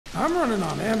I'm running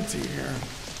on empty here.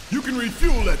 You can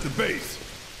refuel at the base.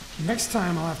 Next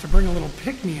time I'll have to bring a little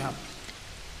pick-me-up.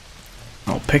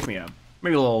 Oh, pick me up.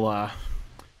 Maybe a little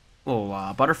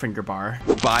Butterfinger bar.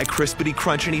 Buy crispity,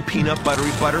 crunchity, peanut buttery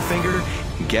Butterfinger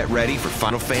and get ready for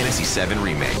Final Fantasy VII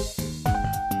Remake.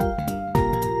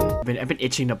 I've been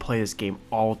itching to play this game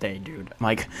all day, dude. I'm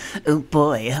like, oh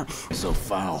boy. So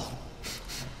foul.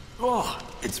 Oh,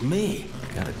 it's me.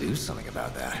 Gotta do something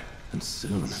about that. And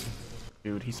soon.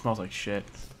 Dude, he smells like shit.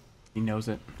 He knows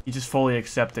it. He just fully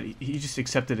accepted. He just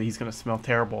accepted that he's gonna smell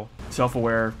terrible.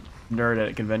 Self-aware nerd at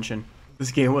a convention.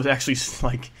 This game was actually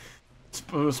like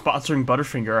sponsoring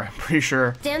Butterfinger. I'm pretty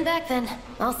sure. Stand back then.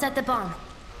 I'll set the bomb.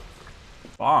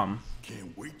 Bomb.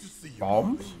 Can't wait to see you.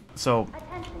 Bombs? So,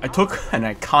 I took an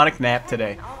iconic nap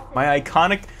today. My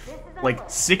iconic, like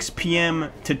 6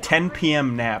 p.m. to 10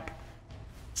 p.m. nap.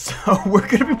 So we're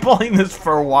gonna be playing this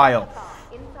for a while.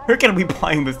 We're gonna be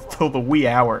playing this till the wee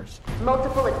hours.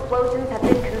 Multiple explosions have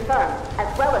been confirmed,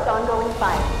 as well as ongoing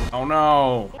fire. Oh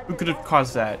no! Who could have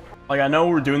caused that? Like, I know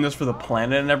we're doing this for the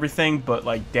planet and everything, but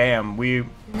like, damn, we...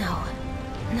 No.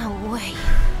 No way.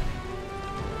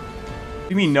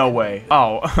 You mean no way?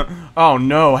 Oh, oh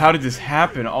no, how did this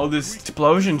happen? All this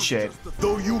explosion shit.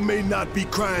 Though you may not be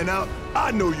crying out,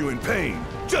 I know you're in pain,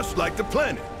 just like the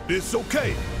planet. It's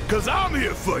okay, cause I'm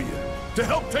here for you, to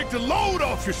help take the load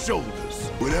off your shoulders.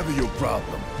 Whatever your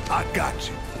problem, I got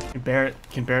you.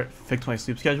 Can Barrett fix my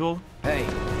sleep schedule? Hey.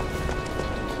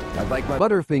 I'd like my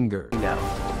Butterfinger now.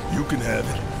 You can have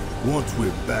it once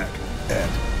we're back at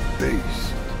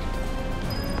base.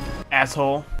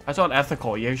 Asshole. That's not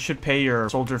ethical. You should pay your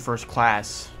soldier first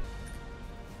class.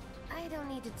 I don't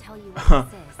need to tell you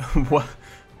what this is. What?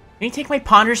 Can you take my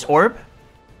ponderous orb?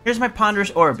 Here's my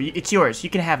ponderous orb. It's yours. You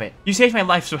can have it. You saved my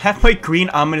life, so have my green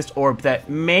ominous orb that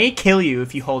may kill you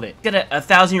if you hold it. Got a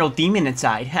 1,000-year-old demon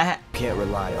inside. Can't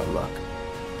rely on luck.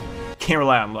 Can't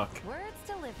rely on luck. Words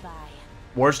to live by.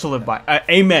 Words to live by.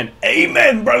 Amen.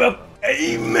 Amen, brother.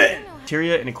 Amen.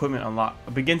 Materia and equipment unlocked.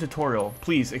 A begin tutorial.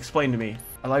 Please explain to me.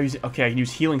 Allow you. Okay, I can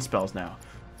use healing spells now.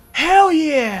 Hell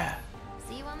yeah!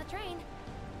 See you on the train.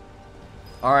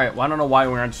 All right. Well, I don't know why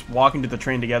we're just walking to the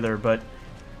train together, but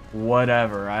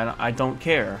whatever. I don't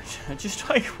care. Just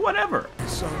like whatever.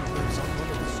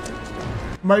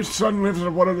 My son lives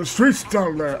on one of the streets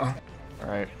down there. All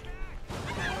right.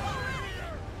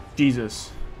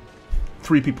 Jesus.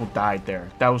 3 people died there.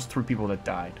 That was 3 people that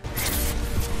died.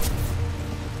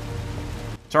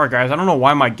 Sorry guys, I don't know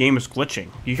why my game is glitching.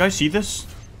 You guys see this?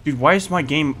 Dude, why is my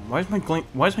game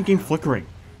flickering?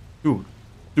 Dude,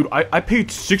 I paid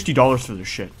 $60 for this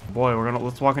shit. Boy,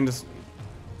 let's walk in this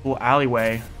little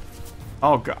alleyway.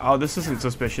 Oh god, oh, this isn't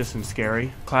suspicious and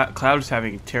scary. Cloud is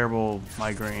having a terrible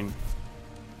migraine.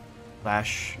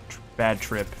 Bad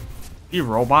trip. Is he a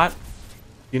robot?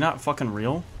 You're not fucking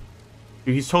real?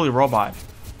 Dude, he's totally a robot.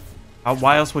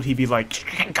 Why else would he be like...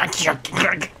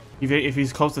 If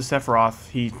he's close to Sephiroth,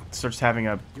 he starts having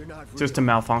a system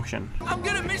malfunction. I'm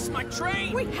gonna miss my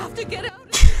train! We have to get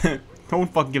out! No one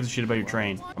fucking gives a shit about your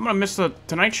train. I'm gonna miss the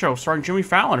Tonight Show starring Jimmy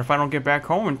Fallon if I don't get back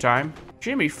home in time.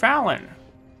 Jimmy Fallon!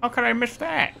 How could I miss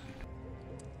that?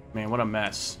 Man, what a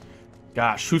mess.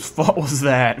 Gosh, whose fault was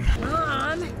that?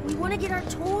 Mom, we want to get our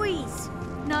toys.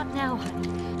 Not now, honey.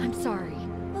 I'm sorry.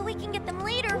 Well, we can get them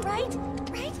later, right?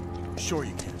 Right? Sure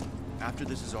you can. After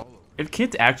this is all over. If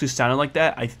kids actually sounded like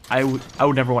that, I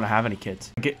would never want to have any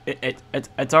kids. Like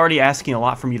it's already asking a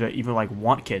lot for me to even like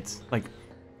want kids. Like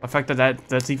the fact that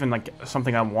that's even like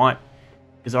something I want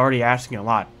is already asking a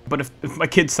lot. But if my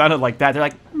kids sounded like that, they're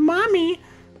like, "Mommy,"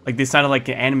 like they sounded like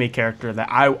an anime character that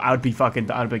I would be fucking.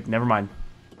 I'd be like, never mind,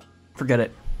 forget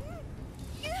it.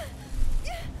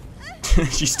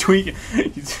 She's tweaking.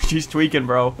 She's tweaking,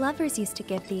 bro. Lovers used to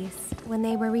get these when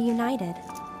they were reunited.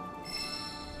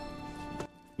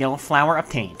 Yellow flower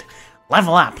obtained.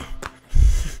 Level up.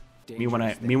 me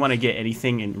when I get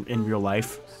anything in real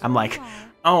life, I'm like,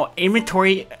 oh,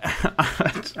 inventory.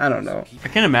 I don't know. I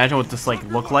can't imagine what this like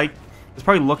looked like. This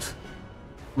probably looked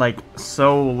like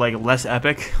so like less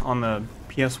epic on the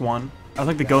PS1. I don't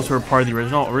think the ghosts were part of the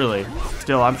original. Really.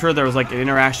 Still, I'm sure there was like an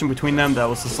interaction between them that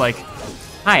was just like,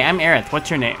 hi, I'm Aerith. What's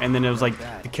your name? And then it was like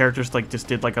the characters like just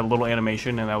did like a little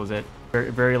animation and that was it.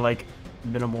 Very like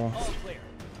minimal.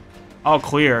 All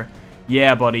clear.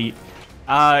 Yeah, buddy.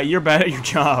 You're bad at your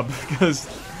job because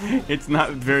it's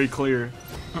not very clear.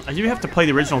 I do have to play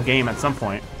the original game at some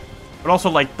point, but also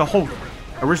like the whole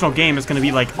original game is going to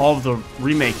be like all of the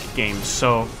remake games.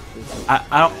 So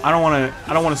I don't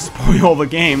want to spoil the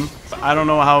game. I don't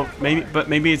know how.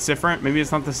 Maybe it's different. Maybe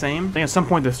it's not the same. I think at some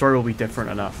point the story will be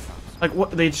different enough. Like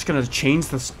what? They just gonna change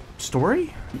the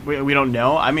story? We don't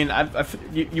know. I mean,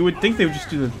 you would think they would just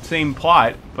do the same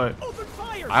plot, but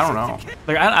I don't know.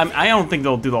 Like I don't think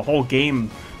they'll do the whole game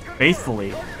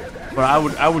faithfully, but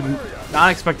I would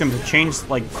not expect them to change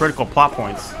like critical plot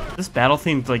points. This battle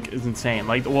theme like is insane.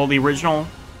 Like, well, the original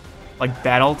like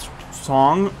battle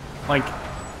song, like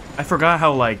I forgot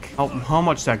how like how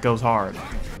much that goes hard.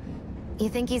 You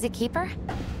think he's a keeper?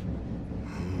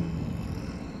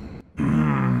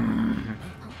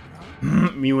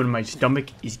 Me when my stomach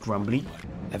is grumbly.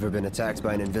 Ever been attacked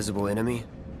by an invisible enemy?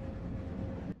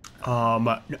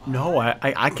 No,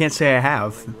 I can't say I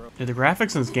have. Yeah, the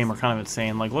graphics in this game are kind of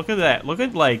insane. Like, look at that. Look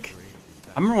at, like,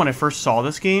 I remember when I first saw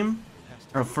this game,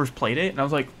 or first played it, and I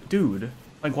was like, dude,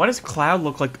 like, why does Cloud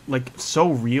look like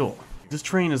so real? This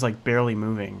train is, like, barely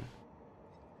moving.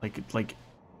 Like,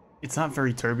 it's not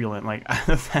very turbulent. Like,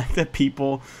 the fact that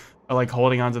people are, like,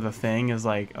 holding onto the thing is,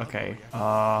 like, okay,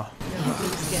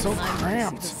 So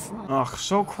cramped. ugh,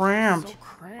 so cramped.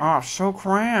 Ah, so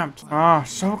cramped. Ah,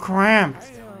 so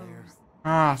cramped.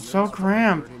 Ah, so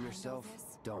cramped.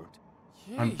 Don't.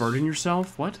 Unburden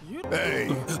yourself? What?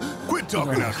 Hey, quit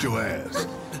talking out your ass.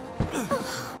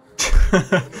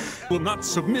 Will not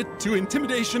submit to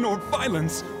intimidation or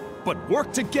violence, but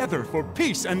work together for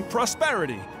peace and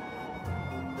prosperity.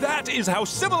 That is how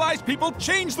civilized people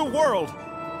change the world.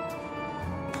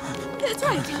 That's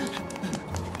right.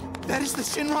 That is the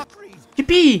Shinra Creed.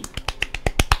 Yippee!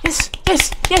 Yes,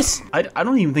 yes, yes! I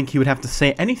don't even think he would have to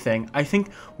say anything. I think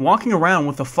walking around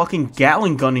with a fucking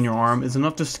Gatling gun in your arm is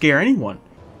enough to scare anyone.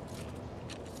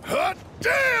 Hot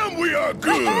damn, we are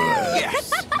good!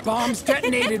 Yes! Bombs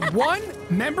detonated. 1,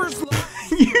 members...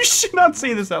 You should not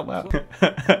say this out loud.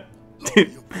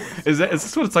 Dude, is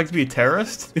this what it's like to be a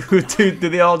terrorist? Dude, do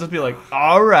they all just be like,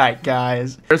 alright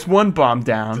guys, there's one bomb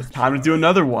down, time to do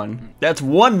another one. That's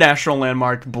one national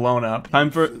landmark blown up.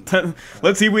 Time for,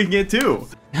 let's see if we can get 2.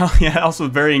 Hell yeah, also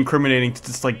very incriminating to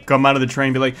just like come out of the train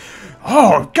and be like,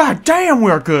 oh god damn,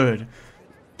 we're good.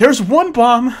 There's one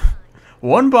bomb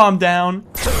down.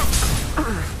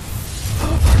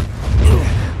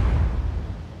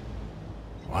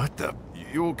 What the?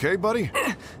 You okay, buddy?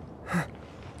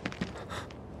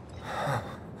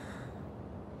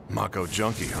 Mako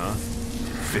junkie, huh?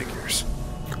 Figures.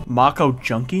 Mako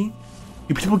junkie?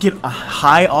 Do people get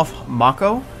high off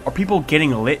Mako? Are people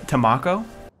getting lit to Mako?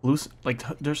 Like,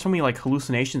 there's so many like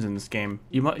hallucinations in this game.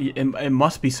 It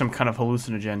must be some kind of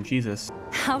hallucinogen. Jesus.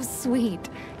 How sweet.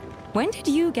 When did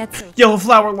you get so... Yellow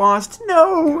flower lost.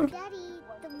 No. Daddy,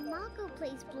 the Mako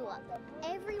place blew up.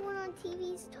 Everyone on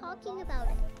TV's talking about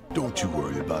it. Don't you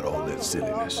worry about all that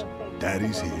silliness.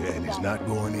 Daddy's here and he's not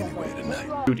going anywhere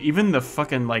tonight. Dude, even the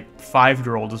fucking like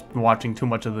 5-year-old is watching too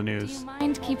much of the news. Do you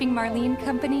mind keeping Marlene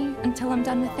company until I'm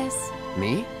done with this?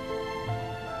 Me?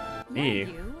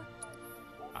 Me?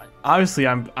 Obviously,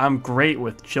 I'm great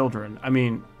with children. I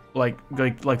mean, like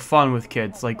fun with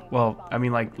kids. Like, well, I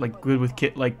mean, like good with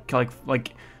kid. Like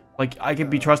I could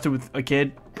be trusted with a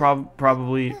kid.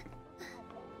 Probably.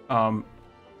 Hey.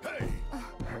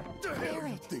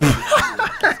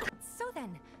 So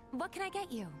then, what can I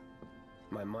get you?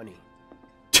 My money.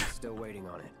 Still waiting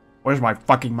on it. Where's my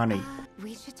fucking money?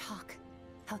 We should talk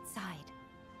outside.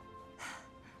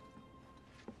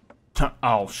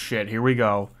 Oh shit, here we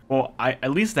go. Well,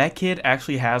 at least that kid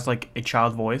actually has like a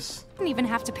child voice. Don't even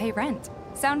have to pay rent.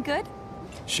 Sound good?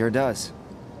 Sure does.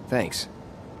 Thanks.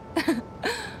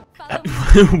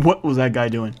 What was that guy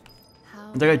doing?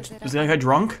 Is that guy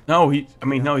drunk? No,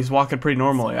 no, he's walking pretty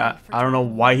normally. I don't know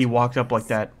why he walked up like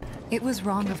that. It was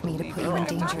wrong of me to put you in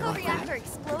danger like that.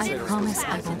 I promise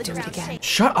I won't do it again.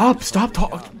 Shut up! Stop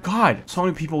talking. God, so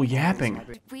many people yapping.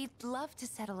 We'd love to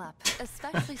settle up,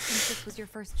 especially since this was your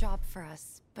first job for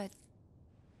us, but...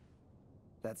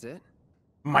 That's it?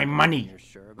 My money!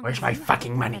 Where's my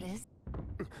fucking money?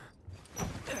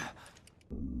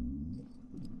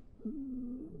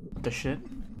 What the shit?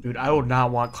 Dude, I would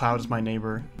not want Cloud as my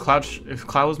neighbor. If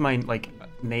Cloud was my, like,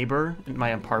 neighbor in my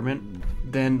apartment,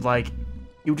 then, like,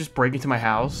 he would just break into my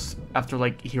house after,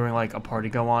 like, hearing, like, a party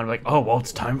go on. Like, oh, well,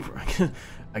 it's time for...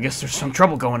 I guess there's some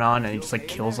trouble going on, and he just, like,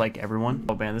 kills, like, everyone.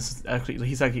 Oh, man, this is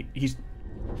actually... He's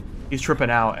tripping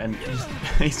out, and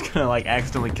he's gonna, like,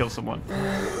 accidentally kill someone.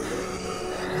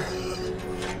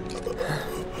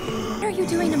 What are you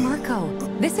doing to Marco?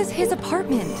 This is his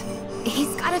apartment.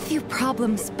 He's got a few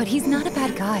problems, but he's not a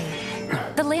bad guy.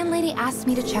 The landlady asked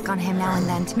me to check on him now and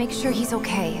then to make sure he's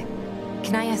okay.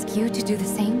 Can I ask you to do the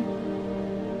same?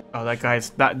 Oh, that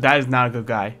is not a good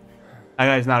guy. That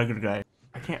guy is not a good guy.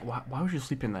 I can't. Why would you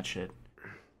sleep in that shit?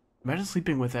 Imagine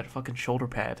sleeping with that fucking shoulder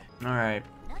pad. All right.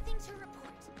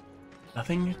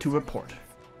 Nothing to report.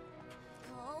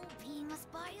 Oh, P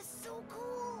must buy a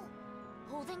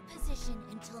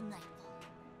until nightfall.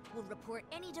 We'll report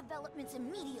any developments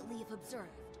immediately if observed.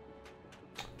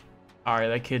 All right,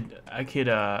 that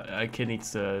kid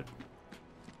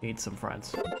needs some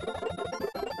friends.